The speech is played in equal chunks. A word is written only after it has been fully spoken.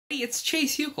it's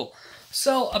Chase Hukel.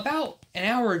 So, about an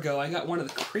hour ago, I got one of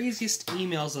the craziest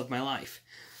emails of my life.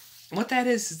 What that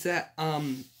is that,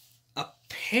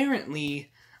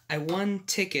 apparently, I won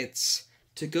tickets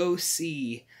to go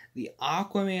see the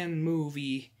Aquaman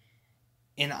movie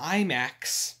in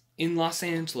IMAX in Los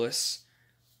Angeles,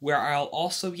 where I'll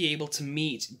also be able to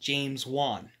meet James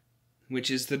Wan,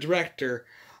 which is the director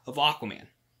of Aquaman.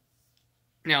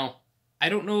 Now, I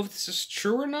don't know if this is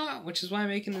true or not, which is why I'm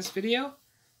making this video,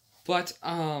 but,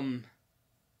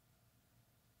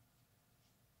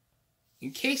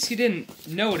 in case you didn't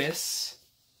notice,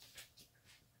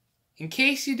 in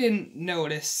case you didn't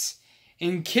notice,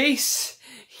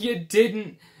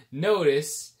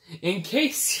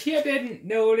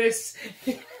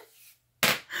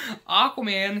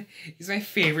 Aquaman is my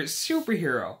favorite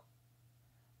superhero.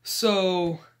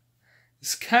 So,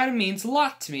 this kind of means a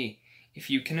lot to me,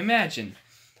 if you can imagine.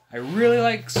 I really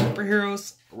like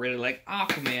superheroes, I really like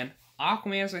Aquaman.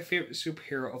 Aquaman is my favorite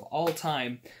superhero of all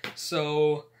time,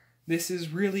 so this is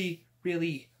really,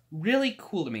 really, really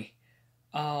cool to me.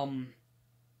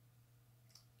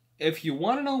 If you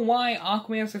want to know why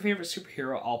Aquaman is my favorite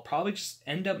superhero, I'll probably just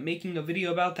end up making a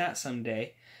video about that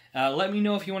someday. Let me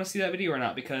know if you want to see that video or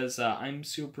not, because I'm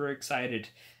super excited,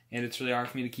 and it's really hard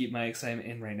for me to keep my excitement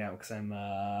in right now, because I'm,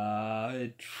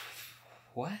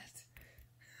 what?